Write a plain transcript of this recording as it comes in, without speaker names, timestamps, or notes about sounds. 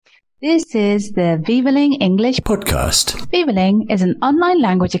This is the Vivaling English Podcast. Vivaling is an online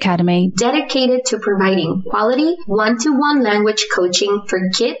language academy dedicated to providing quality one-to-one language coaching for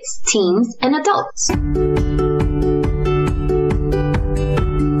kids, teens, and adults.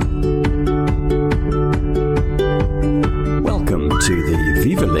 Welcome to the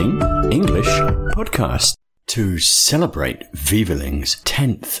Vivaling English Podcast. To celebrate Vivaling's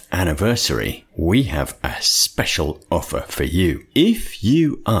 10th anniversary, we have a special offer for you. If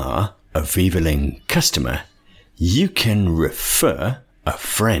you are a Vivaling customer, you can refer a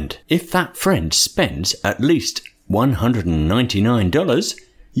friend. If that friend spends at least $199,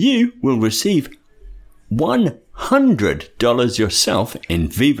 you will receive $100 yourself in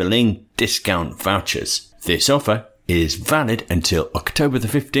Vivaling discount vouchers. This offer is valid until October the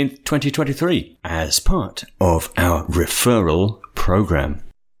 15th, 2023, as part of our referral program.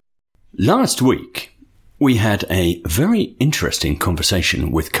 Last week, we had a very interesting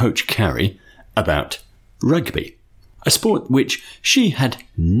conversation with Coach Carrie about rugby, a sport which she had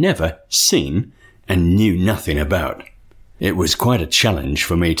never seen and knew nothing about. It was quite a challenge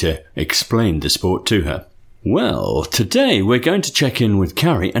for me to explain the sport to her. Well, today we're going to check in with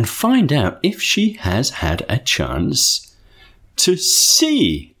Carrie and find out if she has had a chance to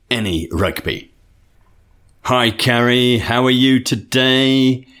see any rugby. Hi, Carrie. How are you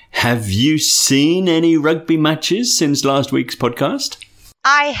today? Have you seen any rugby matches since last week's podcast?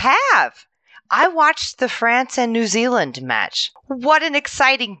 I have. I watched the France and New Zealand match. What an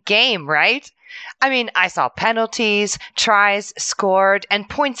exciting game, right? I mean, I saw penalties, tries scored, and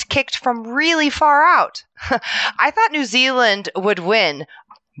points kicked from really far out. I thought New Zealand would win,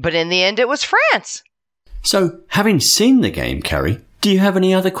 but in the end it was France. So, having seen the game, Carrie, do you have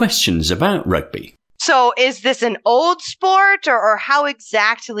any other questions about rugby? So, is this an old sport, or how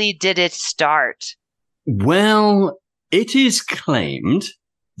exactly did it start? Well, it is claimed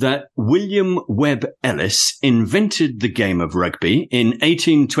that William Webb Ellis invented the game of rugby in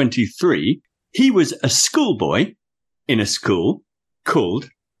 1823. He was a schoolboy in a school called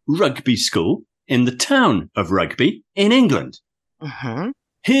Rugby School in the town of Rugby in England. Mm-hmm.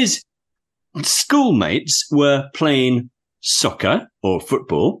 His schoolmates were playing soccer or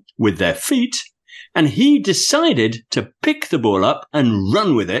football with their feet, and he decided to pick the ball up and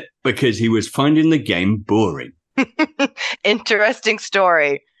run with it because he was finding the game boring. Interesting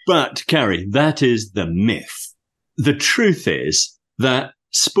story. But, Carrie, that is the myth. The truth is that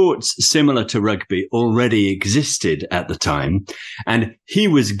sports similar to rugby already existed at the time, and he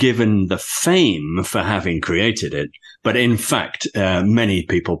was given the fame for having created it. But in fact, many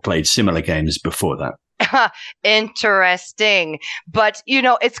people played similar games before that. Interesting. But, you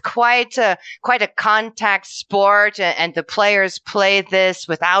know, it's quite a contact sport, and the players play this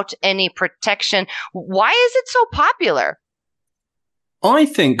without any protection. Why is it so popular? I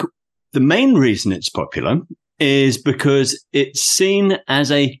think the main reason it's popular is because it's seen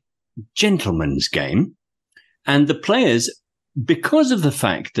as a gentleman's game, and the players, because of the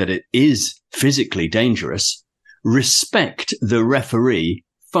fact that it is physically dangerous, respect the referee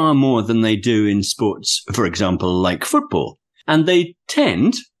far more than they do in sports, for example, like football. And they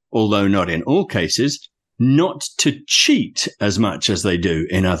tend, although not in all cases, not to cheat as much as they do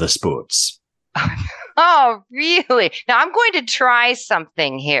in other sports. Oh, really? Now I'm going to try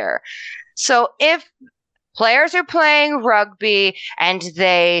something here. So if players are playing rugby and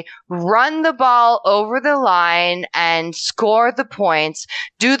they run the ball over the line and score the points,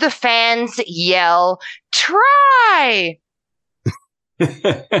 do the fans yell, "Try"?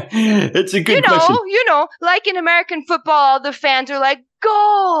 It's a good question. You know, like in American football, the fans are like,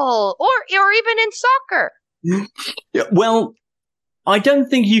 "Goal," or even in soccer. Yeah, well, I don't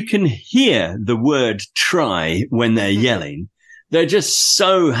think you can hear the word "try" when they're yelling. They're just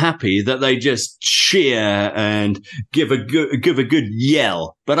so happy that they just cheer and give a good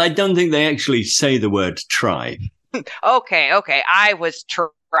yell. But I don't think they actually say the word "try." Okay. I was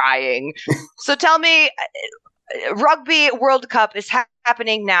trying. So tell me, Rugby World Cup is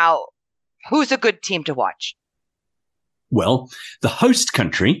happening now. Who's a good team to watch? Well, the host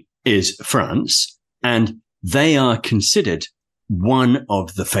country is France, and they are considered one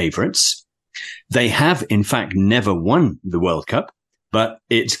of the favourites. They have, in fact, never won the World Cup, but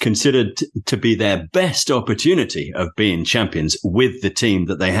it's considered to be their best opportunity of being champions with the team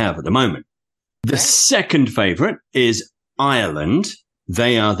that they have at the moment. The second favourite is Ireland.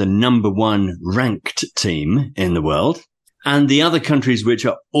 They are the number one ranked team in the world. And the other countries which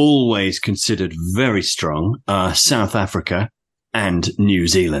are always considered very strong are South Africa and New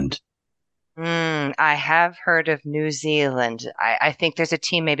Zealand. I have heard of New Zealand. I think there's a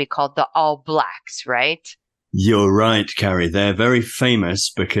team maybe called the All Blacks, right? You're right, Carrie. They're very famous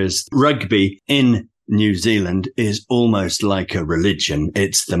because rugby in New Zealand is almost like a religion.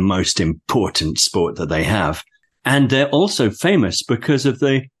 It's the most important sport that they have. And they're also famous because of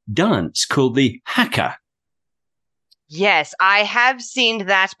the dance called the haka. Yes, I have seen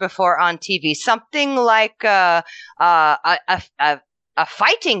that before on TV. Something like a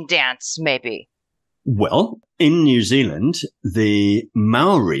fighting dance, maybe. Well, in New Zealand, the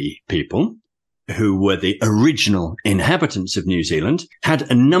Maori people, who were the original inhabitants of New Zealand, had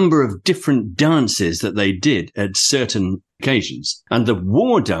a number of different dances that they did at certain occasions. And the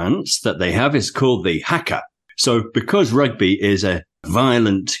war dance that they have is called the haka. So because rugby is a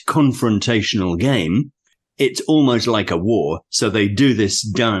violent, confrontational game, it's almost like a war. So they do this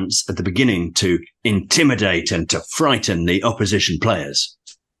dance at the beginning to intimidate and to frighten the opposition players.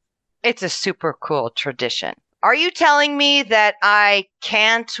 It's a super cool tradition. Are you telling me that I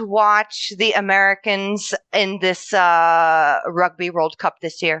can't watch the Americans in this Rugby World Cup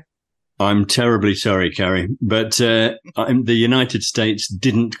this year? I'm terribly sorry, Carrie, but the United States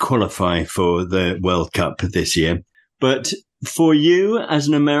didn't qualify for the World Cup this year. But for you as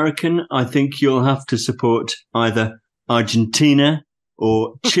an American, I think you'll have to support either Argentina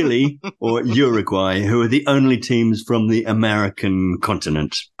or Chile or Uruguay, who are the only teams from the American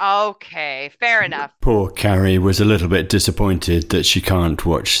continent. Okay, fair enough. Poor Carrie was a little bit disappointed that she can't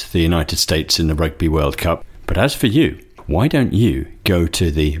watch the United States in the Rugby World Cup. But as for you, why don't you go to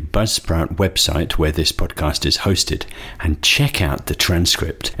the Buzzsprout website where this podcast is hosted and check out the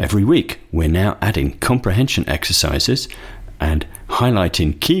transcript every week? We're now adding comprehension exercises and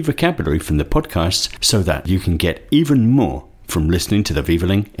highlighting key vocabulary from the podcasts so that you can get even more from listening to the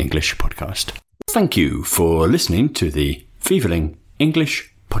Vivaling English podcast. Thank you for listening to the Vivaling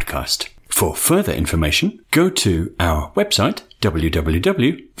English podcast. For further information, go to our website,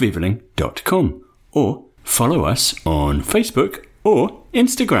 www.vivaling.com, or follow us on Facebook or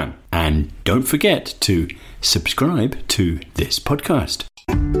Instagram. And don't forget to subscribe to this podcast.